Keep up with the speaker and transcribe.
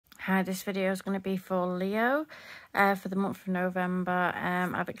Hi, this video is going to be for Leo for the month of November.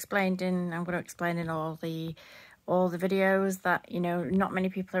 I'm going to explain in all the videos that, you know, not many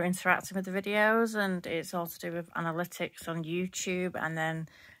people are interacting with the videos, and it's all to do with analytics on YouTube, and then,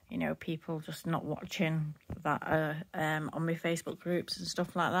 you know, people just not watching that on my Facebook groups and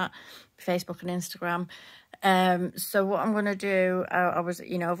stuff like that, Facebook and Instagram. So what I'm going to do, I was,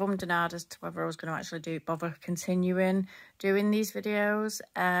 you know, I've ummed and ahed as to whether I was going to actually bother continuing doing these videos.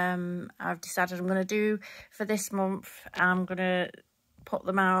 I've decided I'm going to do for this month, I'm going to put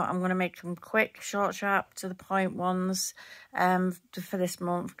them out. I'm going to make them quick, short, sharp, to the point ones for this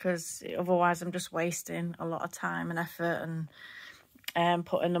month, because otherwise I'm just wasting a lot of time and effort and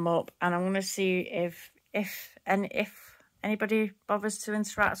putting them up. And I'm going to see if anybody bothers to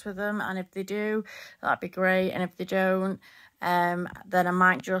interact with them, and if they do, that'd be great. And if they don't, then I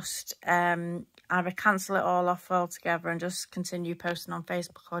might just either cancel it all off altogether and just continue posting on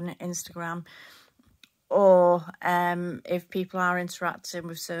Facebook or Instagram. Or if people are interacting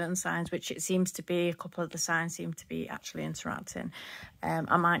with certain signs, which it seems to be, a couple of the signs seem to be actually interacting,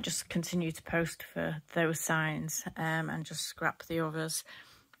 I might just continue to post for those signs and just scrap the others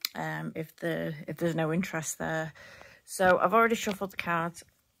if there's no interest there. So I've already shuffled the cards,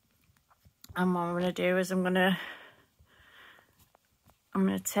 and what I'm going to do is I'm going to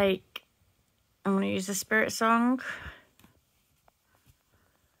use the spirit song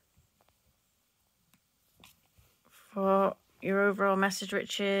for your overall message,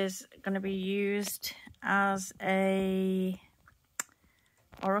 which is going to be used as a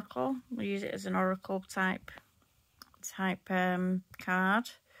oracle. We'll use it as an oracle type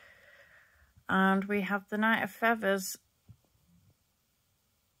card. And we have the Knight of Feathers,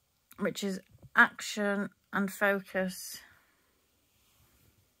 which is action and focus.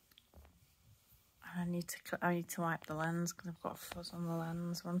 I need to wipe the lens because I've got fuzz on the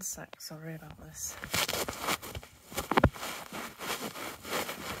lens. One sec, sorry about this.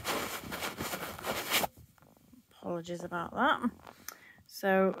 Apologies about that.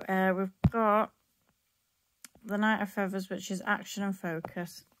 So we've got the Knight of Feathers, which is action and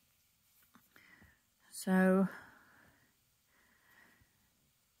focus. So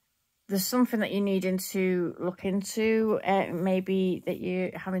there's something that you're needing to look into. Maybe that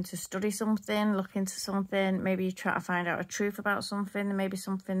you're having to study something, look into something. Maybe you try to find out a truth about something. There may be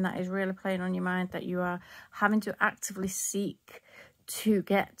something that is really playing on your mind that you are having to actively seek to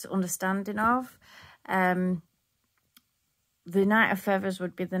get understanding of. The Knight of Feathers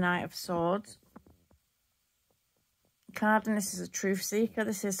would be the Knight of Swords card, and this is a truth seeker.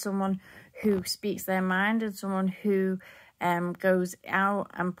 This is someone who speaks their mind, and someone who goes out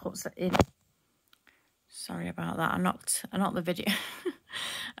and puts it in. Sorry about that. I knocked the video.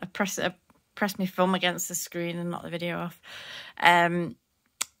 I pressed my thumb against the screen and knocked the video off.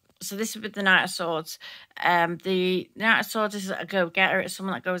 So this would be the Knight of Swords. The Knight of Swords is a go-getter. It's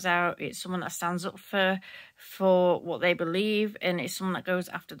someone that goes out. It's someone that stands up for what they believe, and it's someone that goes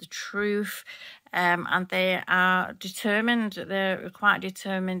after the truth. And they are determined. They're quite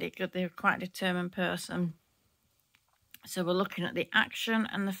determined. They're quite a determined person. So we're looking at the action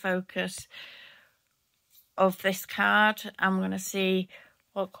and the focus of this card. I'm going to see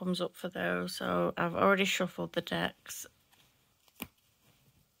what comes up for those. So I've already shuffled the decks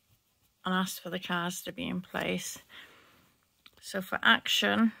and asked for the cards to be in place. So for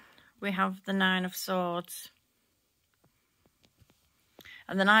action, we have the Nine of Swords.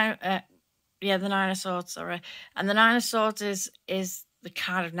 And the Nine of Swords, sorry. And the Nine of Swords is the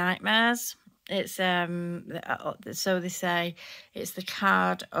card of nightmares. It's so they say it's the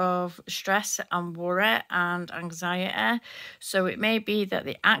card of stress and worry and anxiety. So it may be that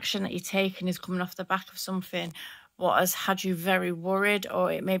the action that you're taking is coming off the back of something what has had you very worried,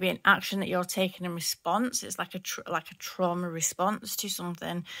 or it may be an action that you're taking in response. It's like a trauma response to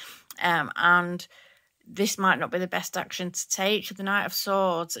something, and this might not be the best action to take. The Knight of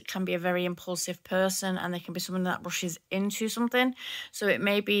Swords can be a very impulsive person, and they can be someone that rushes into something. So it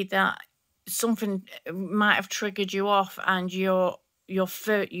may be that something might have triggered you off, and your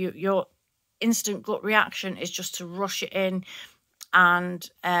instant gut reaction is just to rush it in and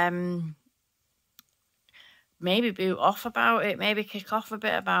maybe boot off about it, maybe kick off a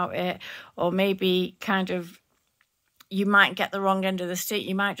bit about it, or maybe kind of you might get the wrong end of the stick.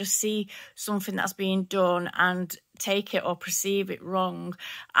 You might just see something that's being done and take it or perceive it wrong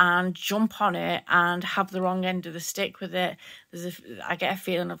and jump on it and have the wrong end of the stick with it. I get a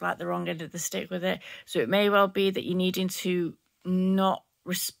feeling of like the wrong end of the stick with it. So it may well be that you're needing to not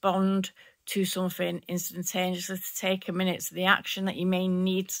respond to something instantaneously, to take a minute. So the action that you may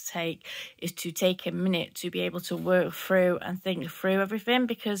need to take is to take a minute to be able to work through and think through everything.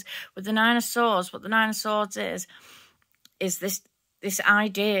 Because with the Nine of Swords, what the Nine of Swords is this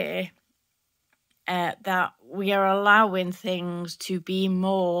idea that we are allowing things to be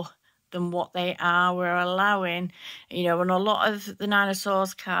more than what they are. We're allowing, you know, and a lot of the Nine of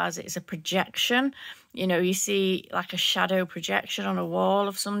Swords cards, it's a projection. You know, you see like a shadow projection on a wall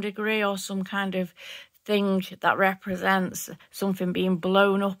of some degree, or some kind of thing that represents something being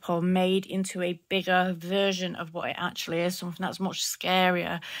blown up or made into a bigger version of what it actually is, something that's much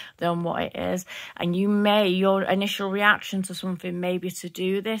scarier than what it is. And your initial reaction to something may be to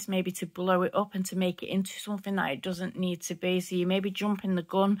do this, maybe to blow it up and to make it into something that it doesn't need to be. So you may be jumping the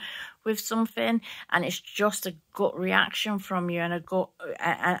gun with something, and it's just a gut reaction from you, and a gut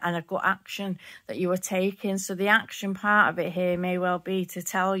action that you are taking. So the action part of it here may well be to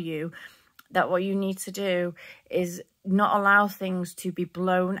tell you that what you need to do is not allow things to be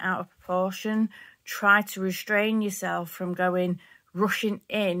blown out of proportion. Try to restrain yourself from rushing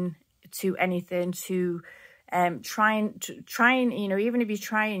in to anything, to trying, you know, even if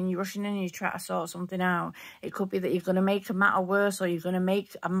you're rushing in and you try to sort something out, it could be that you're going to make a matter worse, or you're going to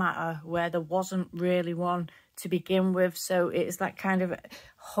make a matter where there wasn't really one to begin with. So it's that kind of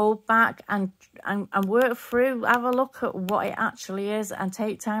hold back and work through, have a look at what it actually is, and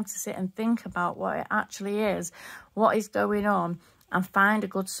take time to sit and think about what it actually is, what is going on, and find a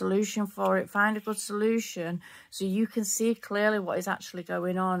good solution for it. Find a good solution so you can see clearly what is actually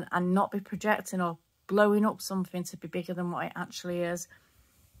going on, and not be projecting or blowing up something to be bigger than what it actually is.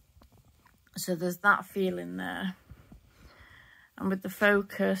 So there's that feeling there. And with the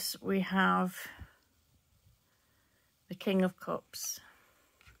focus, we have the King of Cups.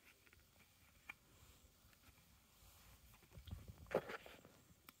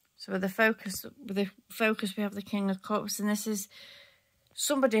 So with the focus, we have the King of Cups, and this is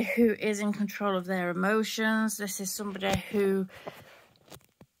somebody who is in control of their emotions. This is somebody who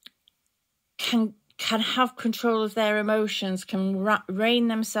can have control of their emotions, can rein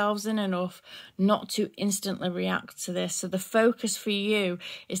themselves in enough not to instantly react to this. So the focus for you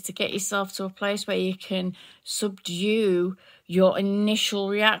is to get yourself to a place where you can subdue your initial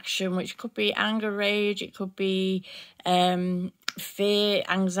reaction, which could be anger, rage, it could be fear,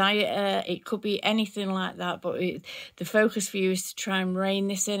 anxiety, it could be anything like that. But the focus for you is to try and rein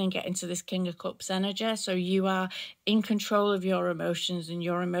this in and get into this King of Cups energy, so you are in control of your emotions and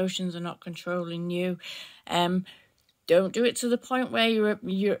your emotions are not controlling you. Don't do it to the point where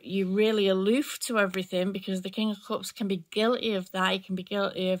you're really aloof to everything, because the King of Cups can be guilty of that. He can be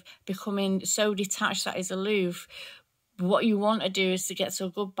guilty of becoming so detached that he's aloof. What you want to do is to get to a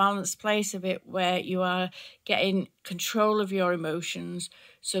good balanced place of it, where you are getting control of your emotions,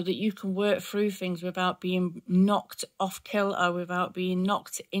 so that you can work through things without being knocked off kilter, without being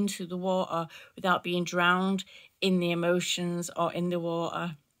knocked into the water, without being drowned in the emotions or in the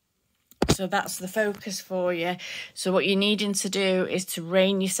water. So that's the focus for you. So what you're needing to do is to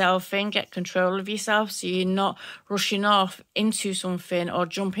rein yourself in, get control of yourself, so you're not rushing off into something, or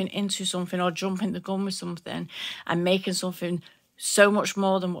jumping into something, or jumping the gun with something and making something so much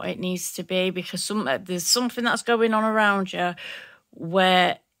more than what it needs to be, because there's something that's going on around you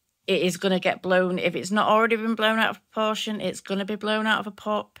where it is going to get blown. If it's not already been blown out of proportion, it's going to be blown out of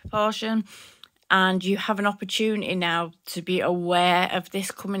proportion. And you have an opportunity now to be aware of this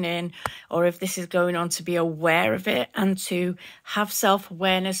coming in, or if this is going on, to be aware of it and to have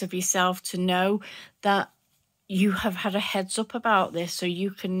self-awareness of yourself, to know that you have had a heads up about this, so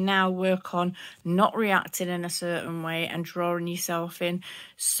you can now work on not reacting in a certain way and drawing yourself in,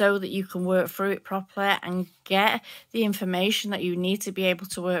 so that you can work through it properly and get the information that you need to be able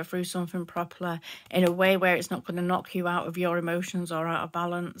to work through something properly in a way where it's not going to knock you out of your emotions or out of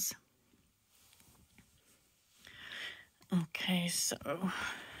balance. Okay, so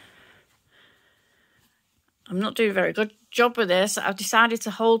I'm not doing a very good job with this. I've decided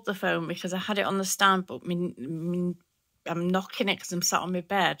to hold the phone because I had it on the stand, but I'm knocking it because I'm sat on my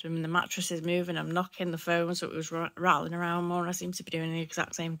bed and the mattress is moving. I'm knocking the phone, so it was rattling around more. I seem to be doing the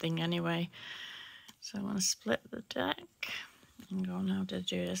exact same thing anyway. So I want to split the deck. I'm going how did I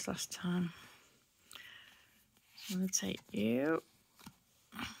do this last time? So I'm going to take you.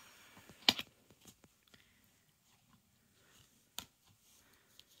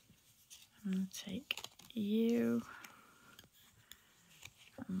 I'm going to take you.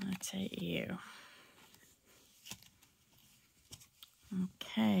 I'm going to take you.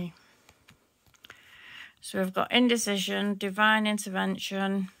 Okay. So we've got indecision, divine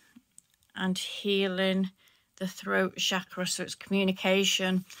intervention, and healing the throat chakra. So it's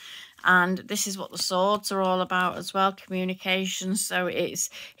communication And this is what the swords are all about as well, communication. So it's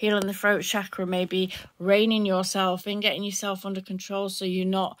healing the throat chakra, maybe reining yourself in, getting yourself under control, so you're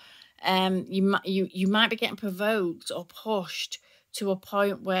not you might be getting provoked or pushed to a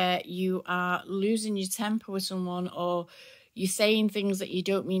point where you are losing your temper with someone, or you're saying things that you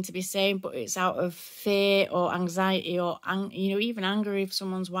don't mean to be saying, but it's out of fear or anxiety or even anger. If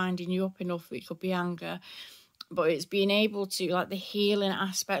someone's winding you up enough, it could be anger. But it's being able to, like, the healing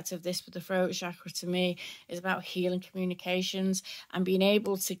aspect of this with the throat chakra to me is about healing communications and being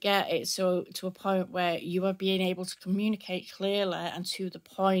able to get it so to a point where you are being able to communicate clearly and to the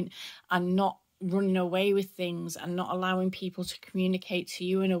point, and not running away with things, and not allowing people to communicate to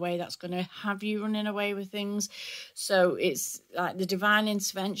you in a way that's going to have you running away with things. So it's like the divine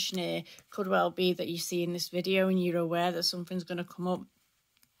intervention here could well be that you see in this video and you're aware that something's going to come up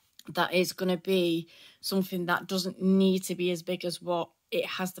that is going to be something that doesn't need to be as big as what it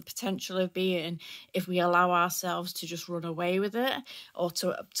has the potential of being if we allow ourselves to just run away with it, or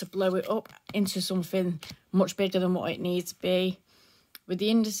to blow it up into something much bigger than what it needs to be. With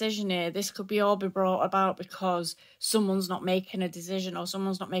the indecision here, this could be all be brought about because someone's not making a decision, or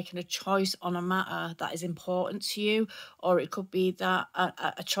someone's not making a choice on a matter that is important to you, or it could be that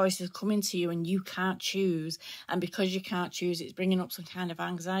a choice is coming to you and you can't choose, and because you can't choose, it's bringing up some kind of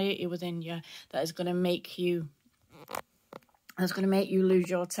anxiety within you that is going to make you lose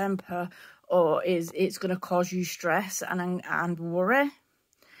your temper, or it's going to cause you stress and worry.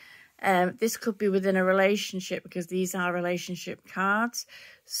 This could be within a relationship, because these are relationship cards.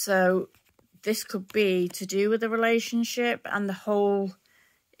 So this could be to do with a relationship, and the whole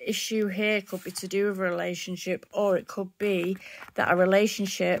issue here could be to do with a relationship, or it could be that a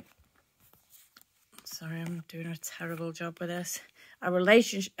relationship... Sorry, I'm doing a terrible job with this. A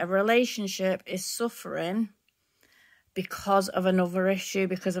relationship is suffering because of another issue,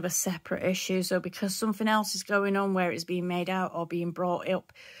 because of a separate issue. So because something else is going on where it's being made out or being brought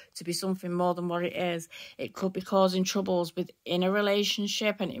up to be something more than what it is, it could be causing troubles within a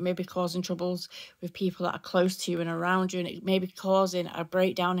relationship, and it may be causing troubles with people that are close to you and around you, and it may be causing a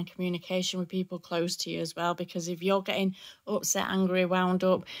breakdown in communication with people close to you as well. Because if you're getting upset, angry, wound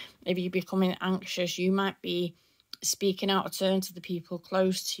up, if you're becoming anxious, you might be speaking out of turn to the people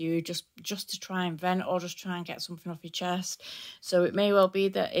close to you just to try and vent, or just try and get something off your chest. So it may well be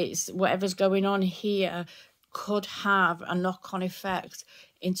that it's whatever's going on here could have a knock-on effect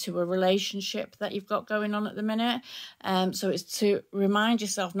into a relationship that you've got going on at the minute. So it's to remind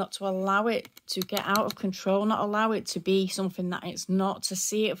yourself not to allow it to get out of control, not allow it to be something that it's not, to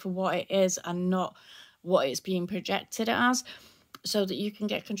see it for what it is and not what it's being projected as, so that you can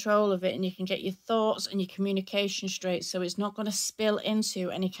get control of it and you can get your thoughts and your communication straight, so it's not going to spill into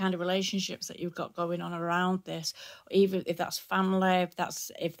any kind of relationships that you've got going on around this, even if that's family,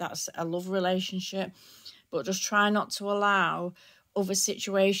 if that's a love relationship. But just try not to allow other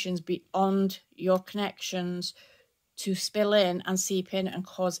situations beyond your connections to spill in and seep in and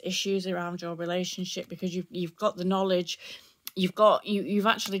cause issues around your relationship, because you've got the knowledge, you've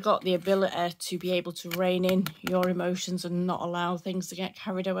actually got the ability to be able to rein in your emotions and not allow things to get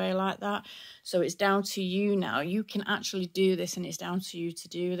carried away like that. So it's down to you now. You can actually do this, and it's down to you to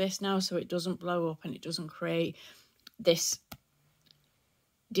do this now, so it doesn't blow up and it doesn't create this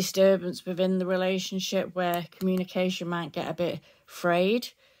disturbance within the relationship where communication might get a bit frayed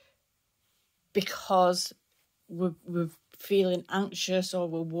because we're feeling anxious or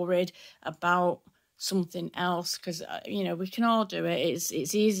we're worried about something else. Because we can all do it. It's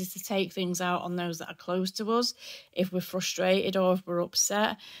easy to take things out on those that are close to us if we're frustrated or if we're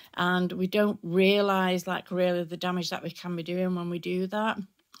upset, and we don't realize really the damage that we can be doing when we do that.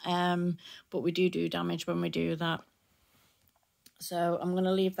 But we do damage when we do that. So I'm going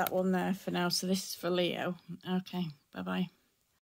to leave that one there for now. So this is for Leo. Okay, bye-bye.